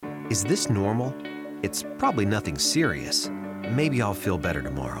Is this normal? It's probably nothing serious. Maybe I'll feel better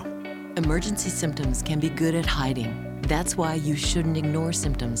tomorrow. Emergency symptoms can be good at hiding. That's why you shouldn't ignore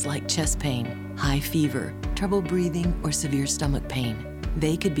symptoms like chest pain, high fever, trouble breathing, or severe stomach pain.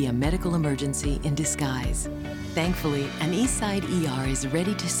 They could be a medical emergency in disguise. Thankfully, an Eastside ER is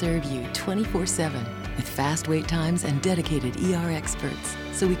ready to serve you 24/7 with fast wait times and dedicated ER experts,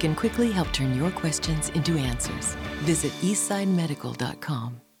 so we can quickly help turn your questions into answers. Visit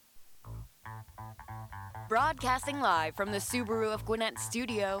eastsidemedical.com. Broadcasting live from the Subaru of Gwinnett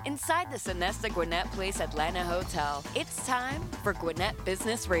studio inside the Sonesta Gwinnett Place Atlanta Hotel. It's time for Gwinnett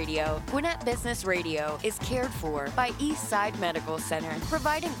Business Radio. Gwinnett Business Radio is cared for by Eastside Medical Center,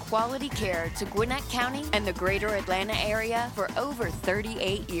 providing quality care to Gwinnett County and the greater Atlanta area for over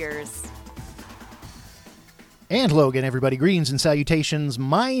 38 years. And hello again, everybody. Greetings and salutations.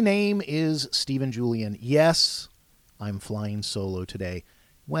 My name is Stephen Julian. Yes, I'm flying solo today.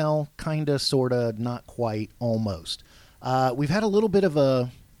 Well, kinda, sorta, not quite, almost. We've had a little bit of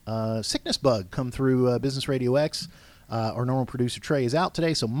a sickness bug come through Business Radio X. Our normal producer, Trey, is out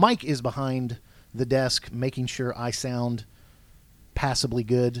today, so Mike is behind the desk making sure I sound passably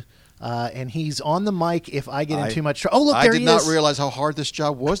good. And he's on the mic if I get in too much trouble. Oh, look, there he is. I did not realize how hard this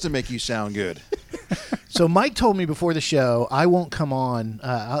job was to make you sound good. So Mike told me before the show, I won't come on.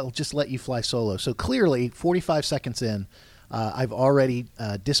 I'll just let you fly solo. So clearly, 45 seconds in, I've already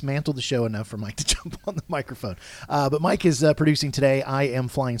dismantled the show enough for Mike to jump on the microphone. But Mike is producing today. I am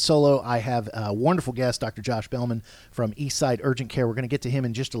flying solo. I have a wonderful guest, Dr. Josh Bellman from Eastside Urgent Care. We're going to get to him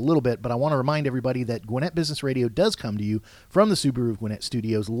in just a little bit, but I want to remind everybody that Gwinnett Business Radio does come to you from the Subaru of Gwinnett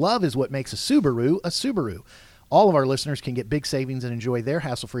Studios. Love is what makes a Subaru a Subaru. All of our listeners can get big savings and enjoy their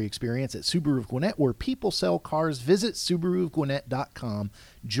hassle-free experience at Subaru of Gwinnett, where people sell cars. Visit SubaruofGwinnett.com.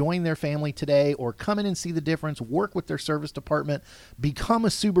 Join their family today, or come in and see the difference. Work with their service department. Become a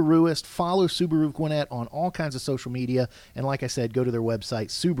Subaruist. Follow Subaru of Gwinnett on all kinds of social media. And like I said, go to their website,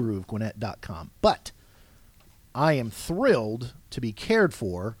 SubaruofGwinnett.com. But I am thrilled to be cared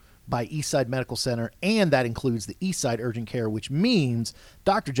for by Eastside Medical Center, and that includes the Eastside Urgent Care, which means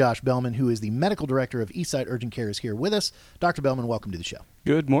Dr. Josh Bellman, who is the medical director of Eastside Urgent Care, is here with us. Dr. Bellman, welcome to the show.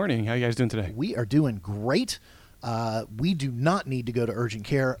 Good morning. How are you guys doing today? We are doing great. We do not need to go to urgent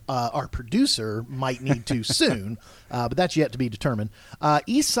care. Our producer might need to soon, but that's yet to be determined.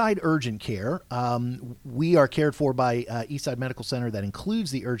 Eastside Urgent Care, we are cared for by Eastside Medical Center. That includes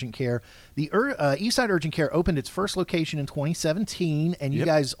the urgent care. The Eastside Urgent Care opened its first location in 2017, and you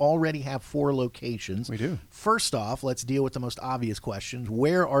guys already have 4 locations. We do. First off, let's deal with the most obvious questions.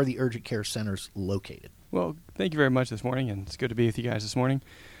 Where are the urgent care centers located? Well, thank you very much this morning, and it's good to be with you guys this morning.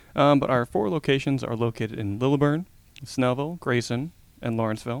 But our 4 locations are located in Lilburn, Snellville, Grayson, and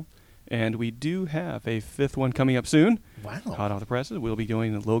Lawrenceville. And we do have a 5th one coming up soon. Wow. Hot off the presses. We'll be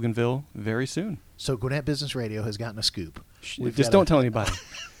going to Loganville very soon. So Gwinnett Business Radio has gotten a scoop. Just don't tell anybody.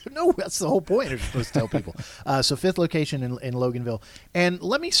 No, that's the whole point. You're supposed to tell people. So 5th location in Loganville. And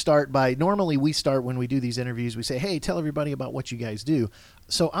let me start by, normally we start when we do these interviews, we say, hey, tell everybody about what you guys do.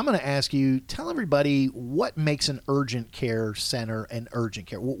 So I'm going to ask you, tell everybody what makes an urgent care center an urgent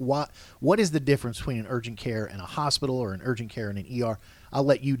care. What is the difference between an urgent care and a hospital, or an urgent care and an ER? I'll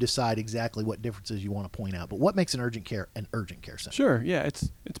let you decide exactly what differences you want to point out. But what makes an urgent care center? Sure. Yeah,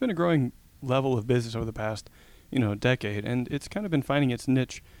 it's been a growing level of business over the past decade, and it's kind of been finding its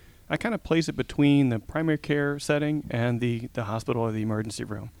niche. I kind of place it between the primary care setting and the hospital or the emergency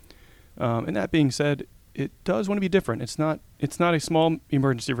room. And that being said, it does want to be different. It's not a small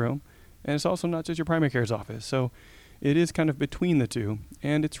emergency room, and it's also not just your primary care's office. So it is kind of between the two,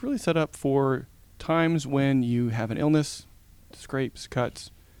 and it's really set up for times when you have an illness, scrapes,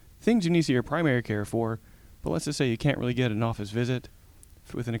 cuts, things you need to see your primary care for, but let's just say you can't really get an office visit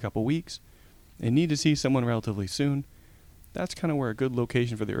within a couple weeks and need to see someone relatively soon. That's kind of where a good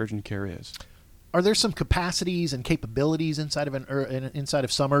location for the urgent care is. Are there some capacities and capabilities inside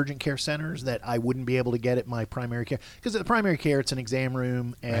of some urgent care centers that I wouldn't be able to get at my primary care? Because at the primary care, it's an exam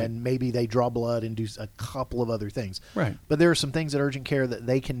room, and maybe they draw blood and do a couple of other things. Right. But there are some things at urgent care that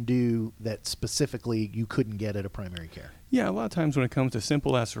they can do that specifically you couldn't get at a primary care. Yeah, a lot of times when it comes to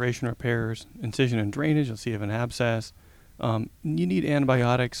simple laceration repairs, incision and drainage, you'll see you have an abscess. You need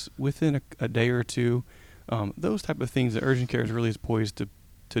antibiotics within a day or two. Those type of things that urgent care is poised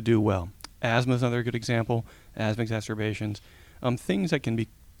to do well. Asthma is another good example, asthma exacerbations, things that can be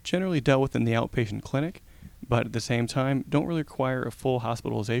generally dealt with in the outpatient clinic, but at the same time don't really require a full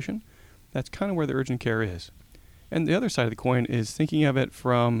hospitalization. That's kind of where the urgent care is. And the other side of the coin is thinking of it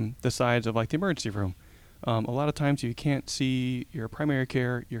from the sides of like the emergency room. A lot of times you can't see your primary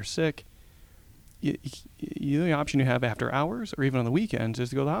care, you're sick, the only option you have after hours or even on the weekends is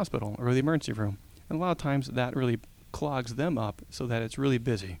to go to the hospital or the emergency room. And a lot of times that really clogs them up so that it's really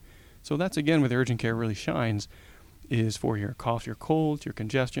busy. So that's, again, where the urgent care really shines, is for your coughs, your colds, your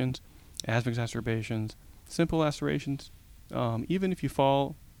congestions, asthma exacerbations, simple lacerations. Even if you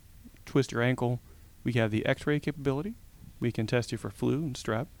fall, twist your ankle, we have the x-ray capability. We can test you for flu and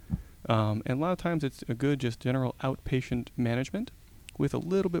strep. And a lot of times it's a good just general outpatient management with a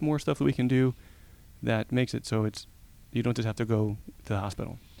little bit more stuff that we can do that makes it so you don't just have to go to the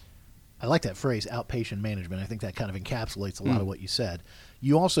hospital. I like that phrase, outpatient management. I think that kind of encapsulates a lot of what you said.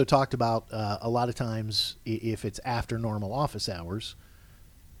 You also talked about a lot of times if it's after normal office hours,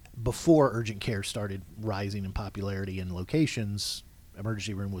 before urgent care started rising in popularity in locations,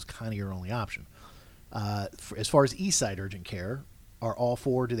 emergency room was kind of your only option. As far as Eastside urgent care, are all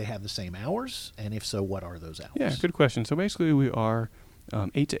four, do they have the same hours? And if so, what are those hours? Yeah, good question. So basically we are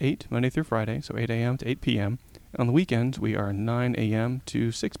 8 to 8, Monday through Friday, so 8 a.m. to 8 p.m. On the weekends, we are 9 a.m.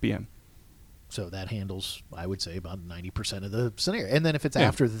 to 6 p.m. So that handles, I would say, about 90% of the scenario. And then if it's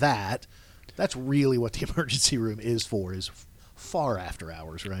after that, that's really what the emergency room is for, is far after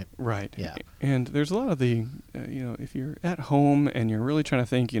hours, right? Right. Yeah. And there's a lot of the, if you're at home and you're really trying to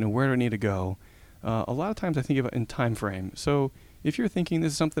think, where do I need to go? A lot of times I think about in time frame. So if you're thinking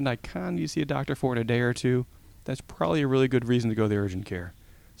this is something I kind of need to see a doctor for in a day or two, that's probably a really good reason to go to the urgent care.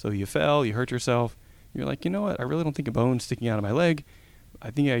 So you fell, you hurt yourself, you're like, you know what, I really don't think a bone's sticking out of my leg. I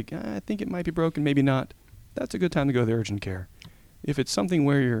think it might be broken, maybe not. That's a good time to go to the urgent care. If it's something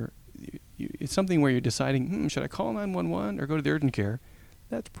where you're deciding, should I call 911 or go to the urgent care?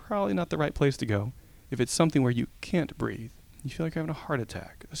 That's probably not the right place to go. If it's something where you can't breathe, you feel like you're having a heart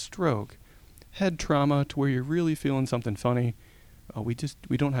attack, a stroke, head trauma to where you're really feeling something funny, we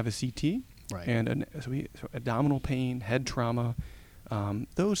don't have a CT, right? And so abdominal pain, head trauma,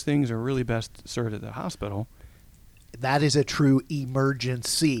 those things are really best served at the hospital. That is a true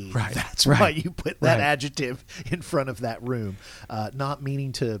emergency. Right. That's why you put that adjective in front of that room. Not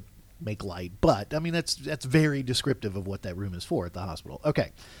meaning to make light, but I mean that's very descriptive of what that room is for at the hospital.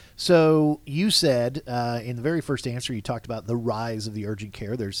 Okay, so you said in the very first answer you talked about the rise of the urgent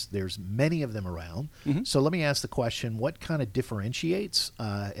care. There's many of them around. Mm-hmm. So let me ask the question: what kind of differentiates,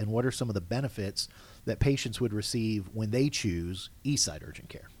 and what are some of the benefits that patients would receive when they choose Eastside urgent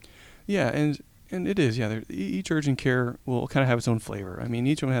care? Yeah, and it is, each urgent care will kind of have its own flavor. I mean,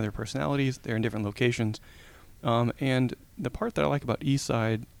 each one have their personalities. They're in different locations. And the part that I like about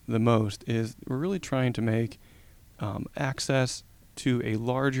Eastside the most is we're really trying to make access to a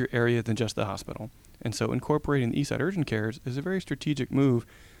larger area than just the hospital. And so incorporating the Eastside urgent cares is a very strategic move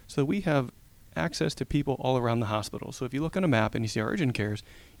so we have access to people all around the hospital. So if you look on a map and you see our urgent cares,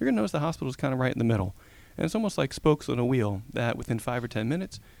 you're going to notice the hospital is kind of right in the middle. And it's almost like spokes on a wheel that within 5 or 10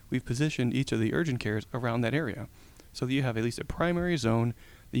 minutes, we've positioned each of the urgent cares around that area so that you have at least a primary zone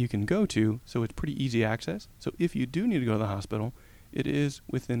that you can go to, so it's pretty easy access. So if you do need to go to the hospital, it is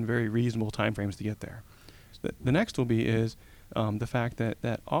within very reasonable timeframes to get there. The next will be is the fact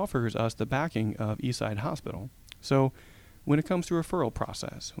that offers us the backing of Eastside Hospital. So when it comes to referral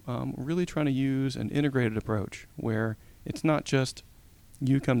process, really trying to use an integrated approach where it's not just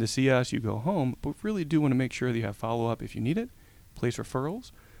you come to see us, you go home, but really do want to make sure that you have follow-up if you need it, place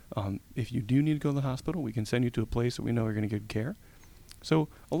referrals. If you do need to go to the hospital, we can send you to a place that we know you're going to get care. So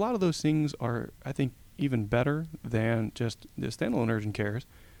a lot of those things are, I think, even better than just the standalone urgent cares,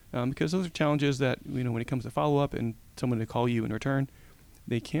 because those are challenges that, when it comes to follow-up and someone to call you in return,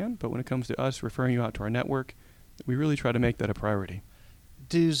 they can. But when it comes to us referring you out to our network, we really try to make that a priority.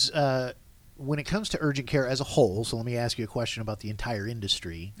 When it comes to urgent care as a whole, so let me ask you a question about the entire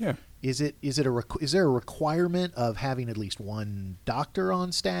industry. Yeah. Is there a requirement of having at least one doctor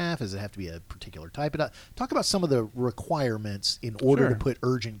on staff? Does it have to be a particular type of talk about some of the requirements in order to put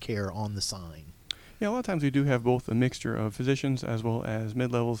urgent care on the sign? Yeah, a lot of times we do have both a mixture of physicians as well as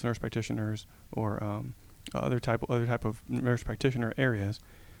mid-levels nurse practitioners or other type of nurse practitioner areas.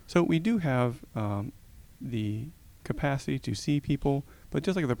 So we do have the capacity to see people, but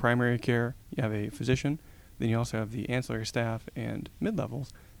just like the primary care, you have a physician, then you also have the ancillary staff and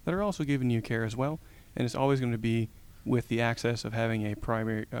mid-levels that are also giving you care as well, and it's always going to be with the access of having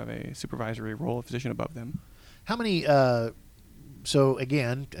a supervisory role of physician above them. How many? So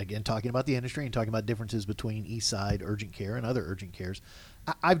again, talking about the industry and talking about differences between Eastside urgent care and other urgent cares,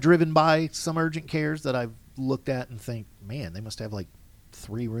 I've driven by some urgent cares that I've looked at and think, man, they must have like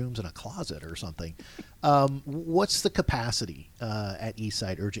 3 rooms and a closet or something. What's the capacity at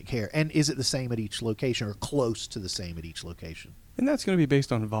Eastside urgent care, and is it the same at each location or close to the same at each location? And that's going to be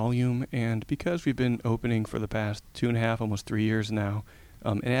based on volume, and because we've been opening for the past 2.5, almost 3 years now,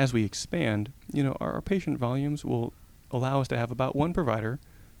 And as we expand, our patient volumes will allow us to have about one provider,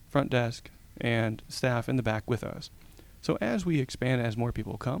 front desk, and staff in the back with us. So as we expand, as more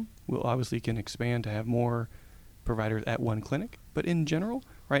people come, we'll obviously can expand to have more providers at one clinic. But in general,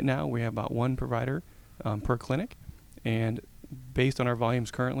 right now we have about one provider per clinic, and based on our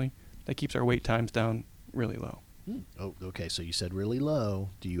volumes currently, that keeps our wait times down really low. Oh, okay. So you said really low.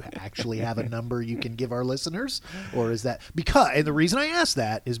 Do you actually have a number you can give our listeners, or is that because? And the reason I asked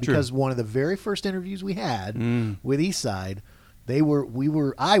that is because one of the very first interviews we had with Eastside,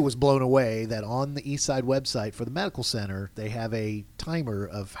 I was blown away that on the Eastside website for the medical center they have a timer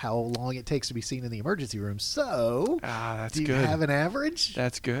of how long it takes to be seen in the emergency room. So, that's do you good. have an average?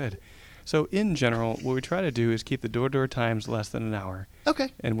 That's good. So in general, what we try to do is keep the door-to-door times less than an hour. Okay.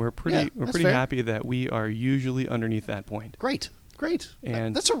 And we're pretty fair. happy that we are usually underneath that point. Great.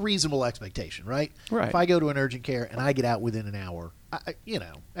 And that's a reasonable expectation, right? Right. If I go to an urgent care and I get out within an hour,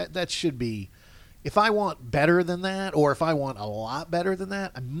 that should be. If I want better than that, or if I want a lot better than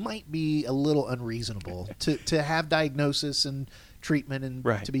that, I might be a little unreasonable to have diagnosis and treatment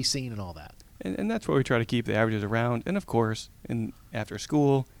and to be seen and all that. And that's what we try to keep the averages around. And of course, after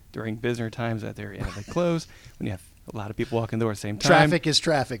school, during business times at their end of the close, when you have a lot of people walking the door at the same time. Traffic is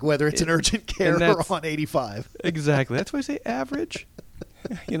traffic, whether it's an urgent care or on 85. Exactly. That's why I say average.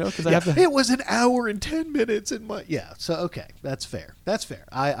 Because it was an hour and 10 minutes in my So okay, that's fair.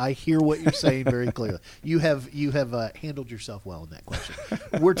 I hear what you're saying very clearly. You have handled yourself well in that question.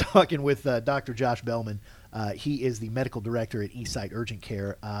 We're talking with Dr. Josh Bellman. He is the medical director at Eastside Urgent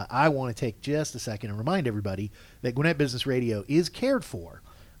Care. I want to take just a second and remind everybody that Gwinnett Business Radio is cared for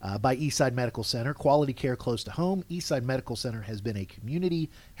by Eastside Medical Center, quality care close to home. Eastside Medical Center has been a community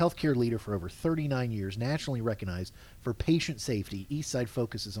healthcare leader for over 39 years, nationally recognized for patient safety. Eastside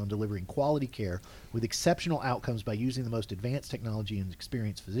focuses on delivering quality care with exceptional outcomes by using the most advanced technology and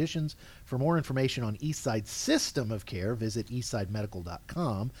experienced physicians. For more information on Eastside's system of care, visit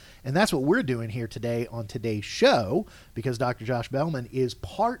eastsidemedical.com. And that's what we're doing here today on today's show, because Dr. Josh Bellman is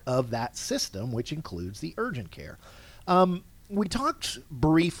part of that system, which includes the urgent care. We talked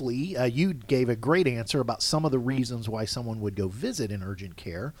briefly, you gave a great answer about some of the reasons why someone would go visit an urgent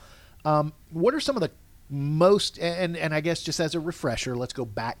care. What are some of the most, and I guess just as a refresher, let's go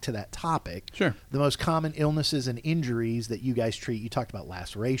back to that topic. Sure. The most common illnesses and injuries that you guys treat. You talked about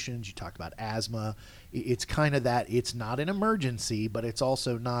lacerations, you talked about asthma. It's kind of that it's not an emergency, but it's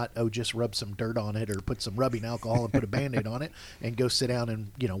also not, just rub some dirt on it or put some rubbing alcohol and put a Band-Aid on it and go sit down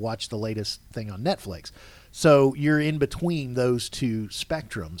and, watch the latest thing on Netflix. So you're in between those two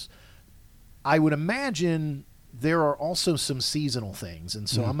spectrums. I would imagine there are also some seasonal things. And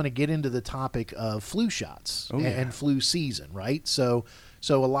so I'm going to get into the topic of flu shots and flu season, right? So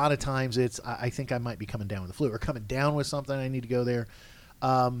a lot of times I think I might be coming down with the flu or coming down with something. I need to go there.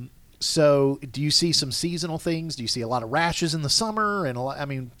 So do you see some seasonal things? Do you see a lot of rashes in the summer?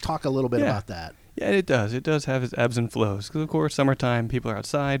 And talk a little bit about that. Yeah, it does. It does have its ebbs and flows. Because, of course, summertime, people are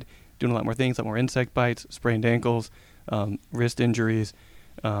outside doing a lot more things, a lot more insect bites, sprained ankles, wrist injuries,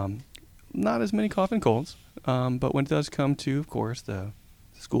 not as many cough and colds. But when it does come to, of course, the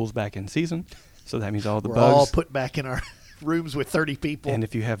school's back in season, so that means all the We're bugs. We're all put back in our rooms with 30 people. And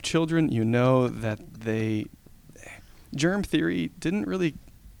if you have children, you know that germ theory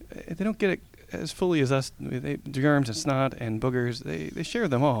they don't get it as fully as us. Germs and snot and boogers, they share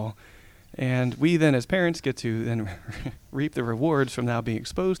them all. And we then, as parents, get to then reap the rewards from now being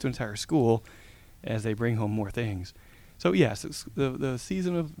exposed to an entire school as they bring home more things. So, yes, the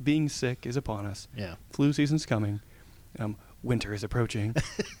season of being sick is upon us. Yeah. Flu season's coming. Winter is approaching.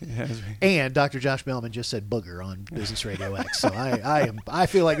 And Dr. Josh Bellman just said booger on Business Radio X. So I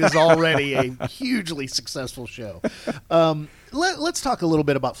feel like this is already a hugely successful show. Let's talk a little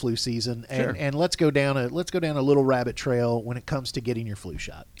bit about flu season, and let's go down a little rabbit trail when it comes to getting your flu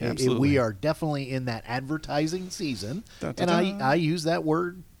shot. Absolutely. We are definitely in that advertising season, and I use that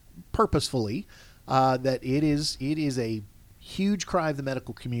word purposefully. That it is a huge cry of the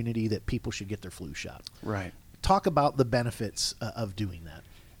medical community that people should get their flu shot. Right. Talk about the benefits of doing that.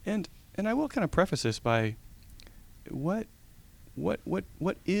 And I will kind of preface this by what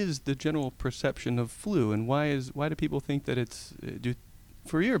is the general perception of flu, and why do people think that it's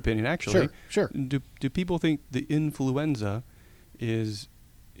for your opinion actually? Sure. Do people think the influenza is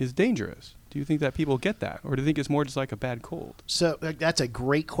dangerous? Do you think that people get that, or do you think it's more just like a bad cold? So that's a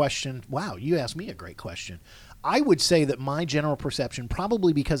great question. Wow, you asked me a great question. I would say that my general perception,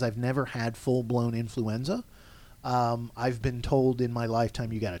 probably because I've never had full-blown influenza, I've been told in my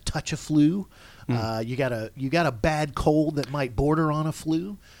lifetime you got a touch of flu, you got a bad cold that might border on a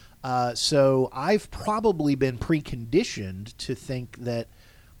flu. So I've probably been preconditioned to think that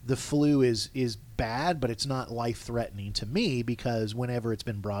the flu is bad, but it's not life-threatening to me, because whenever it's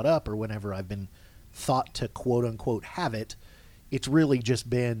been brought up or whenever I've been thought to quote-unquote have it, it's really just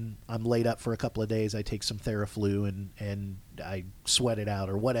been, I'm laid up for a couple of days, I take some Theraflu and I sweat it out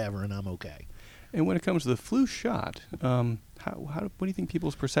or whatever, and I'm okay. And when it comes to the flu shot, what do you think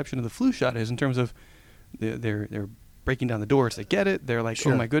people's perception of the flu shot is in terms of they're breaking down the doors to get it? They're like,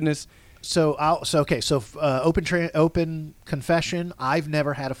 Sure. oh my goodness. So open confession, I've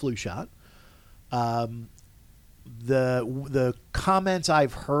never had a flu shot. The comments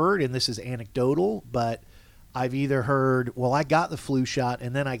I've heard, and this is anecdotal, but I've either heard, well, I got the flu shot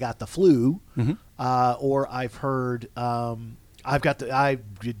and then I got the flu, or I've heard, I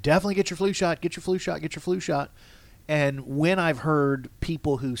definitely get your flu shot, get your flu shot, get your flu shot. And when I've heard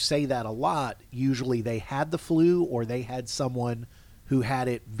people who say that a lot, usually they had the flu or they had someone who had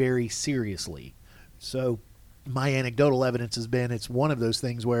it very seriously. So my anecdotal evidence has been, it's one of those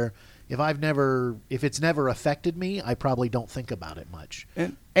things where if it's never affected me, I probably don't think about it much.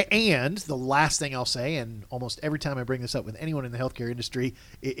 And the last thing I'll say, and almost every time I bring this up with anyone in the healthcare industry,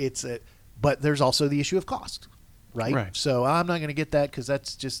 but there's also the issue of cost, right? So I'm not going to get that because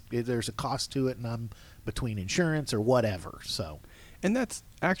that's just, there's a cost to it, and I'm between insurance or whatever. So, and that's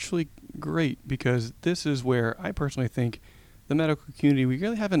actually great, because this is where I personally think the medical community, we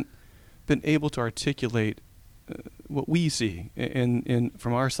really haven't been able to articulate what we see in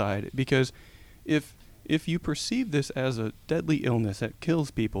from our side, because if you perceive this as a deadly illness that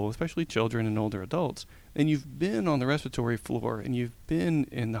kills people, especially children and older adults, and you've been on the respiratory floor and you've been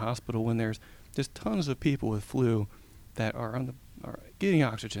in the hospital when there's tons of people with flu that are getting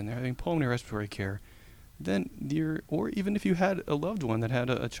oxygen, they're having pulmonary respiratory care, then or even if you had a loved one that had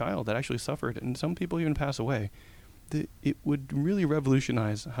a child that actually suffered, and some people even pass away, it would really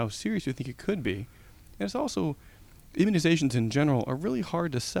revolutionize how serious you think it could be. And it's also, immunizations in general are really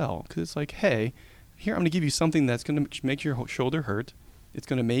hard to sell, because it's like, hey, here I'm going to give you something that's going to make your shoulder hurt. It's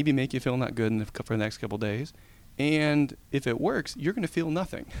going to maybe make you feel not good for the next couple of days. And if it works, you're going to feel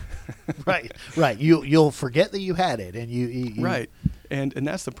nothing. Right. You'll forget that you had it, and you right. And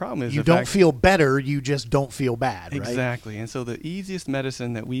that's the problem, is you don't feel better, you just don't feel bad. Exactly. Right? And so the easiest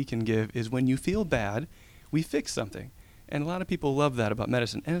medicine that we can give is when you feel bad, we fix something. And a lot of people love that about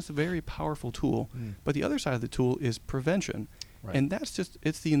medicine, and it's a very powerful tool. But the other side of the tool is prevention. Right. And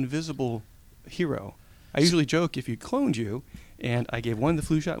it's the invisible hero. I usually joke, if you cloned you and I gave one the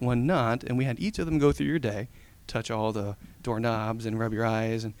flu shot, one not, and we had each of them go through your day, touch all the doorknobs and rub your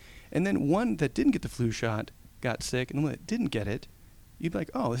eyes, and then one that didn't get the flu shot got sick, and the one that didn't get it, you'd be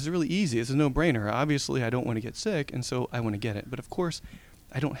like, oh, this is really easy. This is a no-brainer. Obviously, I don't want to get sick, and so I want to get it. But of course,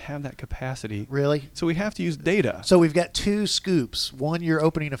 I don't have that capacity. Really? So we have to use data. So we've got two scoops. One, you're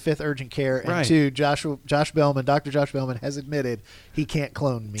opening a 5th urgent care, and right. Two, Dr. Josh Bellman has admitted he can't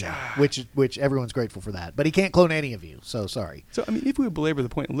clone me, which everyone's grateful for that. But he can't clone any of you, so sorry. So, I mean, if we would belabor the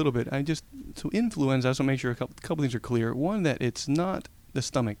point a little bit, so influenza, I just want to make sure a couple things are clear. One, that it's not the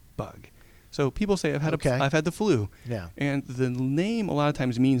stomach bug. So people say, I've had the flu. Yeah. And the name a lot of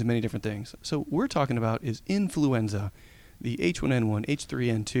times means many different things. So what we're talking about is influenza, the H1N1,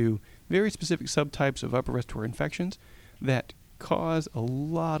 H3N2, very specific subtypes of upper respiratory infections that cause a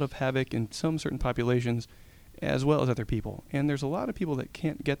lot of havoc in some certain populations as well as other people. And there's a lot of people that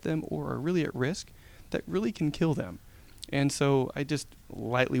can't get them or are really at risk that really can kill them. And so I just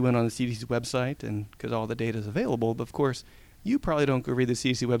lightly went on the CDC website, and because all the data is available, but of course, you probably don't go read the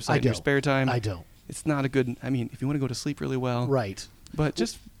CDC website in your spare time. I don't. It's not a good, if you want to go to sleep really well. Right. But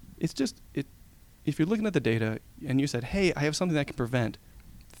if you're looking at the data and you said, hey, I have something that can prevent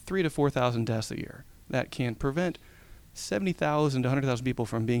 3,000 to 4,000 deaths a year, that can prevent 70,000 to 100,000 people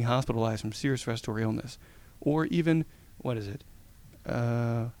from being hospitalized from serious respiratory illness, or even,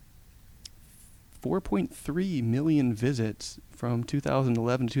 4.3 million visits from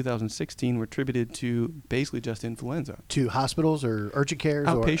 2011 to 2016 were attributed to basically just influenza. To hospitals or urgent cares?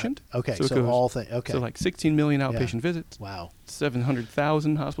 Outpatient. Okay, so all things. Okay. So like 16 million outpatient visits. Wow.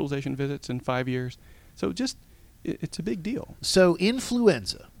 700,000 hospitalization visits in 5 years. So it's a big deal. So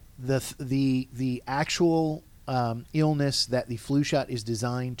influenza, the actual illness that the flu shot is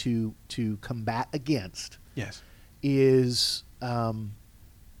designed to combat against. Yes. Is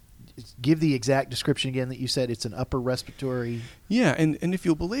give the exact description again that you said. It's an upper respiratory. Yeah, and if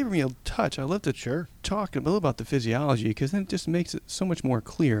you'll belabor me a touch, I'd love to talk a little about the physiology, because then it just makes it so much more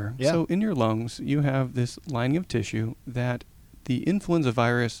clear. Yeah. So in your lungs, you have this lining of tissue that the influenza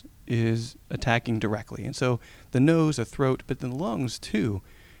virus is attacking directly. And so the nose, the throat, but the lungs too.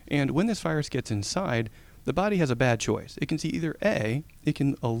 And when this virus gets inside, the body has a bad choice. It can see either A, it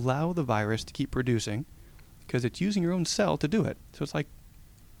can allow the virus to keep producing because it's using your own cell to do it. So it's like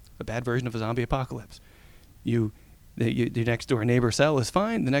a bad version of a zombie apocalypse. Your next door neighbor cell is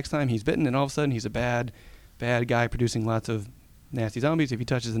fine. The next time he's bitten, and all of a sudden he's a bad guy producing lots of nasty zombies if he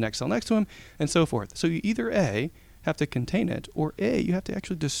touches the next cell next to him, and so forth. So you either A, have to contain it, or A, you have to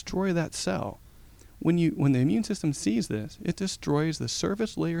actually destroy that cell. When the immune system sees this, it destroys the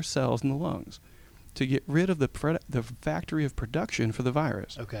surface layer cells in the lungs to get rid of the factory of production for the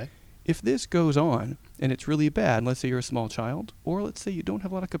virus. Okay. If this goes on and it's really bad, let's say you're a small child, or let's say you don't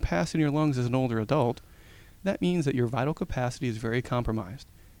have a lot of capacity in your lungs as an older adult, that means that your vital capacity is very compromised.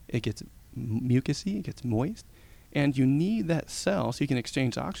 It gets mucousy, it gets moist, and you need that cell so you can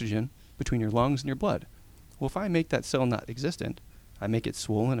exchange oxygen between your lungs and your blood. Well, if I make that cell not existent, I make it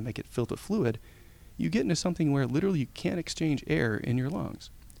swollen, I make it filled with fluid, you get into something where literally you can't exchange air in your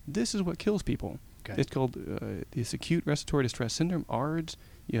lungs. This is what kills people. Okay. It's called this acute respiratory distress syndrome, ARDS.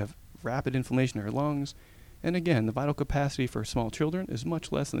 You have rapid inflammation of your lungs. And again, the vital capacity for small children is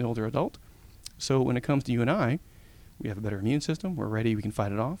much less than the older adult. So when it comes to you and I, we have a better immune system. We're ready. We can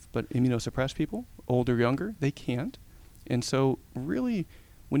fight it off. But immunosuppressed people, older, younger, they can't. And so really,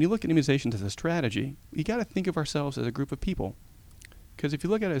 when you look at immunization as a strategy, you got to think of ourselves as a group of people. Because if you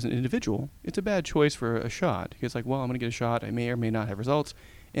look at it as an individual, it's a bad choice for a shot. It's like, well, I'm going to get a shot. I may or may not have results,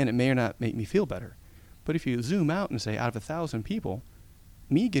 and it may or not make me feel better. But if you zoom out and say, out of 1,000 people,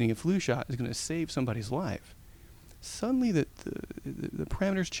 me getting a flu shot is going to save somebody's life. Suddenly the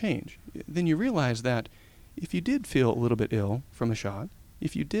parameters change. Then you realize that if you did feel a little bit ill from a shot,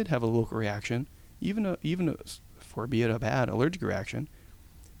 if you did have a local reaction, even for be it a bad allergic reaction,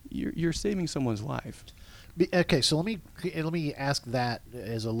 you're saving someone's life. Okay, so let me ask that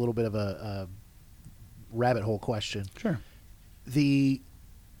as a little bit of a rabbit hole question. Sure. The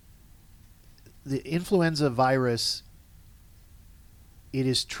influenza virus, it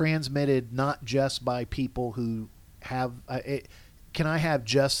is transmitted not just by people who have can I have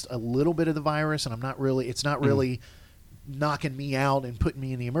just a little bit of the virus and it's not really knocking me out and putting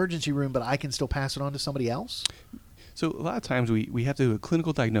me in the emergency room, but I can still pass it on to somebody else? So a lot of times we have to do a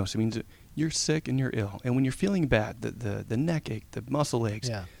clinical diagnosis. It means that you're sick and you're ill. And when you're feeling bad, the neck ache, the muscle aches,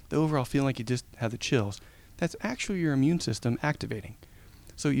 the overall feeling like you just have the chills, that's actually your immune system activating.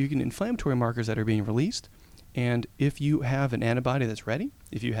 So you get inflammatory markers that are being released. And if you have an antibody that's ready,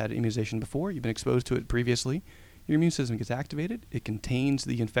 if you had immunization before, you've been exposed to it previously, your immune system gets activated. It contains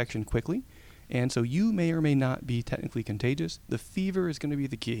the infection quickly. And so you may or may not be technically contagious. The fever is going to be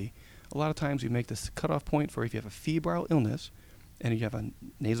the key. A lot of times we make this cutoff point for if you have a febrile illness and you have a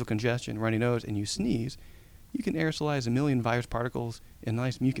nasal congestion, runny nose, and you sneeze, you can aerosolize 1 million virus particles in a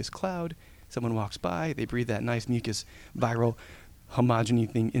nice mucus cloud. Someone walks by, they breathe that nice mucus viral homogeny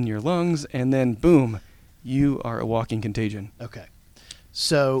thing in your lungs, and then boom, you are a walking contagion. Okay.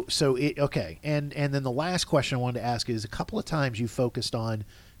 Okay. And then the last question I wanted to ask is, a couple of times you focused on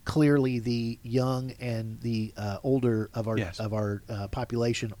clearly the young and the older of our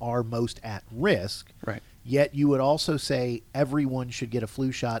population are most at risk. Right. Yet you would also say everyone should get a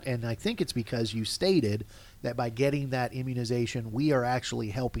flu shot, and I think it's because you stated that by getting that immunization, we are actually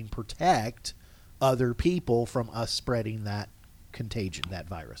helping protect other people from us spreading that contagion, that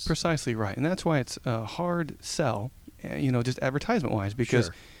virus. Precisely right. And that's why it's a hard sell, just advertisement-wise, because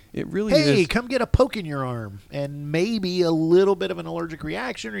it really is. Hey, come get a poke in your arm and maybe a little bit of an allergic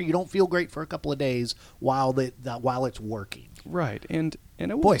reaction, or you don't feel great for a couple of days while it's working. Right. And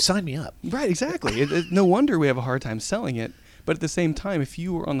boy, sign me up. Right, exactly. No wonder we have a hard time selling it. But at the same time, if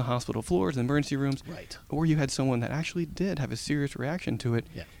you were on the hospital floors, the emergency rooms, right, or you had someone that actually did have a serious reaction to it,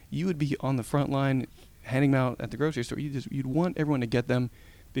 you would be on the front line handing them out at the grocery store. You'd want everyone to get them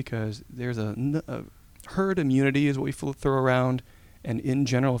because there's a herd immunity is what we throw around. And in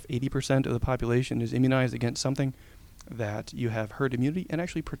general, if 80% of the population is immunized against something, that you have herd immunity and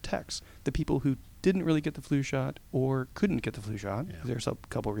actually protects the people who didn't really get the flu shot or couldn't get the flu shot. Yeah. There's a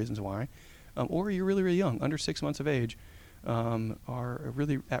couple of reasons why. Or you're really, really young, under 6 months of age, are a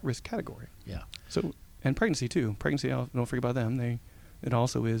really at-risk category. Yeah. So, and pregnancy too. Pregnancy, don't forget about them. It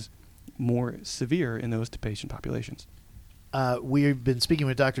also is more severe in those patient populations. We've been speaking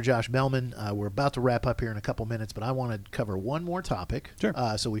with Dr. Josh Bellman. We're about to wrap up here in a couple minutes, but I want to cover one more topic. Sure.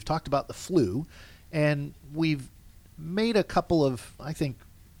 So we've talked about the flu, and we've made a couple of, I think,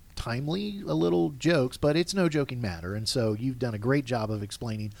 timely little jokes, but it's no joking matter. And so you've done a great job of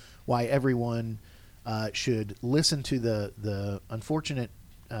explaining why everyone should listen to the unfortunate,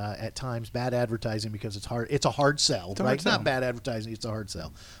 at times, bad advertising, because it's hard. It's a hard sell, right? It's not bad advertising. It's a hard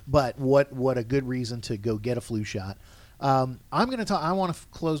sell. But what a good reason to go get a flu shot. I want to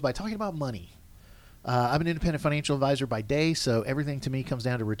close by talking about money. I'm an independent financial advisor by day, so everything to me comes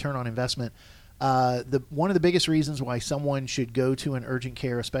down to return on investment. One of the biggest reasons why someone should go to an urgent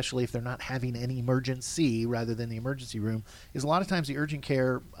care, especially if they're not having an emergency rather than the emergency room, is a lot of times the urgent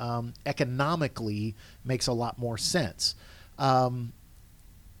care economically makes a lot more sense.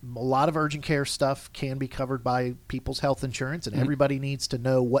 A lot of urgent care stuff can be covered by people's health insurance, and everybody needs to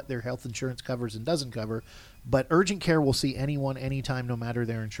know what their health insurance covers and doesn't cover. But urgent care will see anyone, anytime, no matter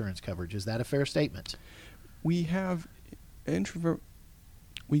their insurance coverage. Is that a fair statement? We have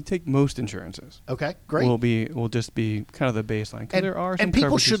we take most insurances. Okay, great. Will just be kind of the baseline. 'Cause there are some and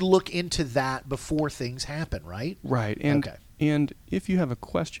people coverages. should look into that before things happen, right? Right. And if you have a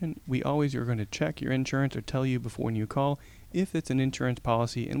question, we always are going to check your insurance or tell you before when you call if it's an insurance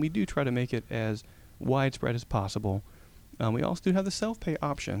policy, and we do try to make it as widespread as possible. We also do have the self-pay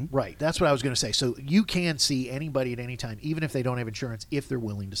option. Right. That's what I was going to say. So you can see anybody at any time, even if they don't have insurance, if they're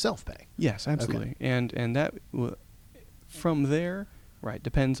willing to self-pay. Yes, absolutely. Okay. And that from there, right,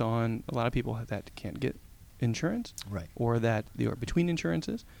 depends on a lot of people that can't get insurance. Right. Or that they are between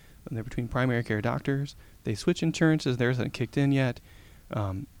insurances. And they're between primary care doctors. They switch insurances. Theirs hasn't kicked in yet.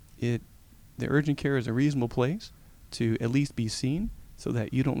 The urgent care is a reasonable place to at least be seen so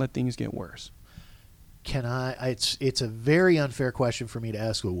that you don't let things get worse. It's a very unfair question for me to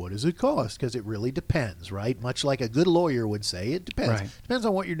ask, well, what does it cost? Because it really depends, right? Much like a good lawyer would say, it depends. Right. Depends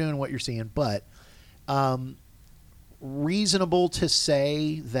on what you're doing, what you're seeing. But reasonable to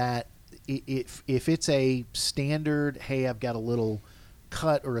say that if it's a standard, hey, I've got a little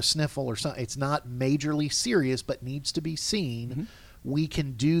cut or a sniffle or something, it's not majorly serious but needs to be seen. Mm-hmm. We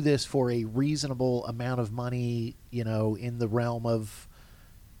can do this for a reasonable amount of money, in the realm of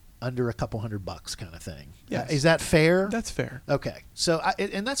under a couple $100 kind of thing. Yes. Is that fair? That's fair. Okay. So,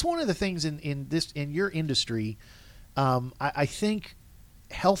 and that's one of the things in your industry. I think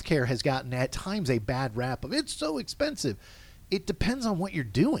healthcare has gotten at times a bad rap of it's so expensive. It depends on what you're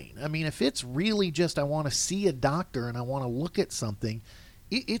doing. I mean, if it's really just I want to see a doctor and I want to look at something,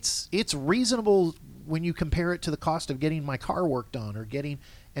 it's reasonable when you compare it to the cost of getting my car worked on or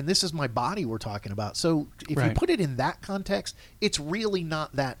and this is my body we're talking about. So if you put it in that context, it's really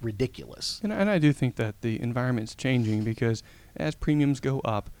not that ridiculous. And I do think that the environment's changing because as premiums go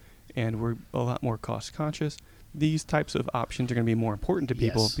up and we're a lot more cost conscious, these types of options are going to be more important to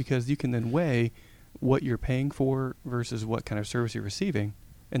people because you can then weigh what you're paying for versus what kind of service you're receiving.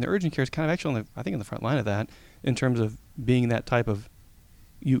 And the urgent care is kind of actually, on the front line of that in terms of being that type of,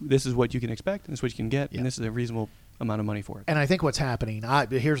 this is what you can expect, and this is what you can get, and this is a reasonable amount of money for it. And I think what's happening,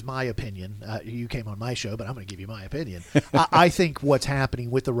 here's my opinion. You came on my show, but I'm going to give you my opinion. I think what's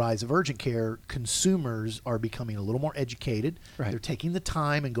happening with the rise of urgent care, consumers are becoming a little more educated. Right. They're taking the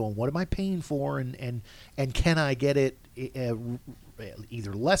time and going, what am I paying for? And can I get it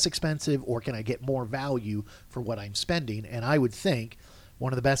either less expensive or can I get more value for what I'm spending? And I would think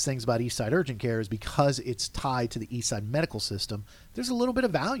one of the best things about Eastside Urgent Care is because it's tied to the Eastside medical system, there's a little bit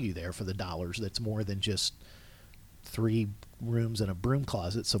of value there for the dollars that's more than just 3 rooms and a broom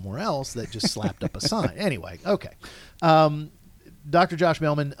closet somewhere else that just slapped up a sign. Anyway, okay. Dr. Josh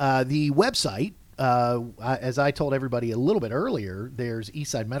Bellman, the website, as I told everybody a little bit earlier, there's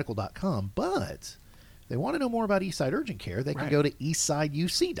eastsidemedical.com, but they want to know more about Eastside Urgent Care, they can go to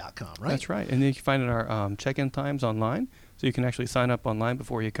eastsideuc.com, right? That's right. And you can find our check-in times online, so you can actually sign up online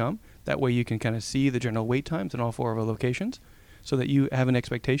before you come. That way you can kind of see the general wait times in all 4 of our locations so that you have an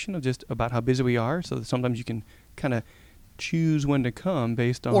expectation of just about how busy we are, so that sometimes you can kind of choose when to come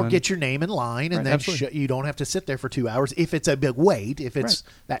based on... Or get your name in line, and then you don't have to sit there for 2 hours. If it's a big wait, if it's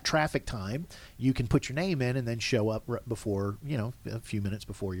that traffic time, you can put your name in and then show up before, a few minutes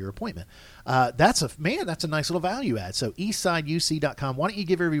before your appointment. That's a nice little value add. So eastsideuc.com. Why don't you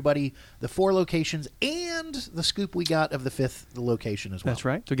give everybody the 4 locations and the scoop we got of the 5th location as well? That's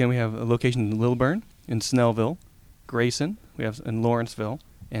right. So again, we have a location in Lilburn, in Snellville, Grayson, we have in Lawrenceville,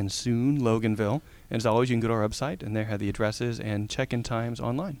 and soon Loganville. And as always, you can go to our website, and there have the addresses and check-in times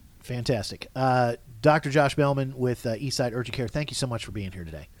online. Fantastic. Dr. Josh Bellman with Eastside Urgent Care, thank you so much for being here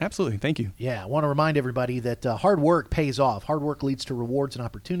today. Absolutely. Thank you. Yeah, I want to remind everybody that hard work pays off. Hard work leads to rewards and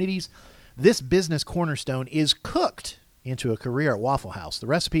opportunities. This business cornerstone is cooked into a career at Waffle House. The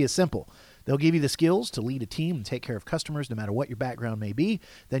recipe is simple. They'll give you the skills to lead a team and take care of customers no matter what your background may be.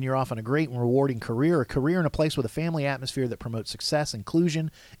 Then you're off on a great and rewarding career, a career in a place with a family atmosphere that promotes success, inclusion,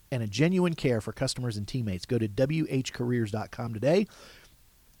 and a genuine care for customers and teammates. Go to whcareers.com today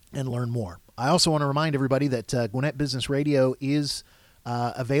and learn more. I also want to remind everybody that Gwinnett Business Radio is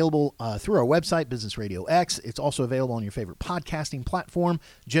available through our website, Business Radio X. It's also available on your favorite podcasting platform.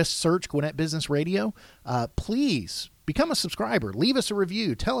 Just search Gwinnett Business Radio. Please become a subscriber. Leave us a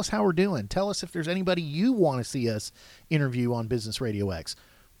review. Tell us how we're doing. Tell us if there's anybody you want to see us interview on Business Radio X.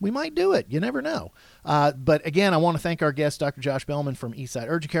 We might do it. You never know. But again, I want to thank our guest, Dr. Josh Bellman from Eastside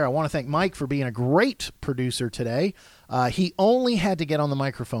Urgent Care. I want to thank Mike for being a great producer today. He only had to get on the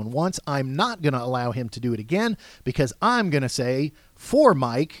microphone once. I'm not going to allow him to do it again because I'm going to say for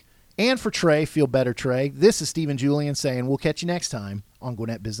Mike and for Trey, feel better, Trey. This is Stephen Julian saying we'll catch you next time on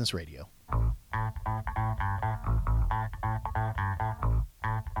Gwinnett Business Radio.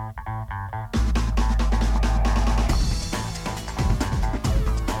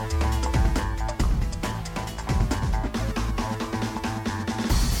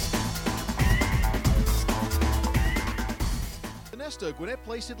 Gwinnett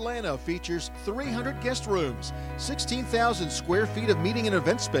Place Atlanta features 300 guest rooms, 16,000 square feet of meeting and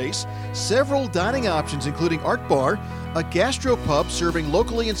event space, several dining options including art bar, a gastropub serving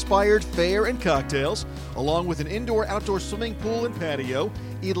locally inspired fare and cocktails, along with an indoor-outdoor swimming pool and patio,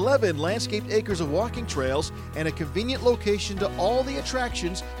 11 landscaped acres of walking trails, and a convenient location to all the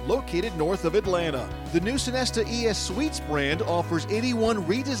attractions located north of Atlanta. The new Sonesta ES Suites brand offers 81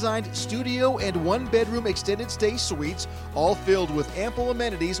 redesigned studio and one-bedroom extended stay suites, all filled with ample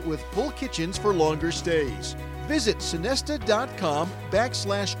amenities with full kitchens for longer stays. Visit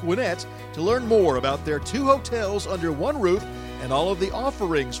sonesta.com/Gwinnett to learn more about their 2 hotels under one roof and all of the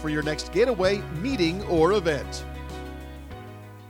offerings for your next getaway, meeting, or event.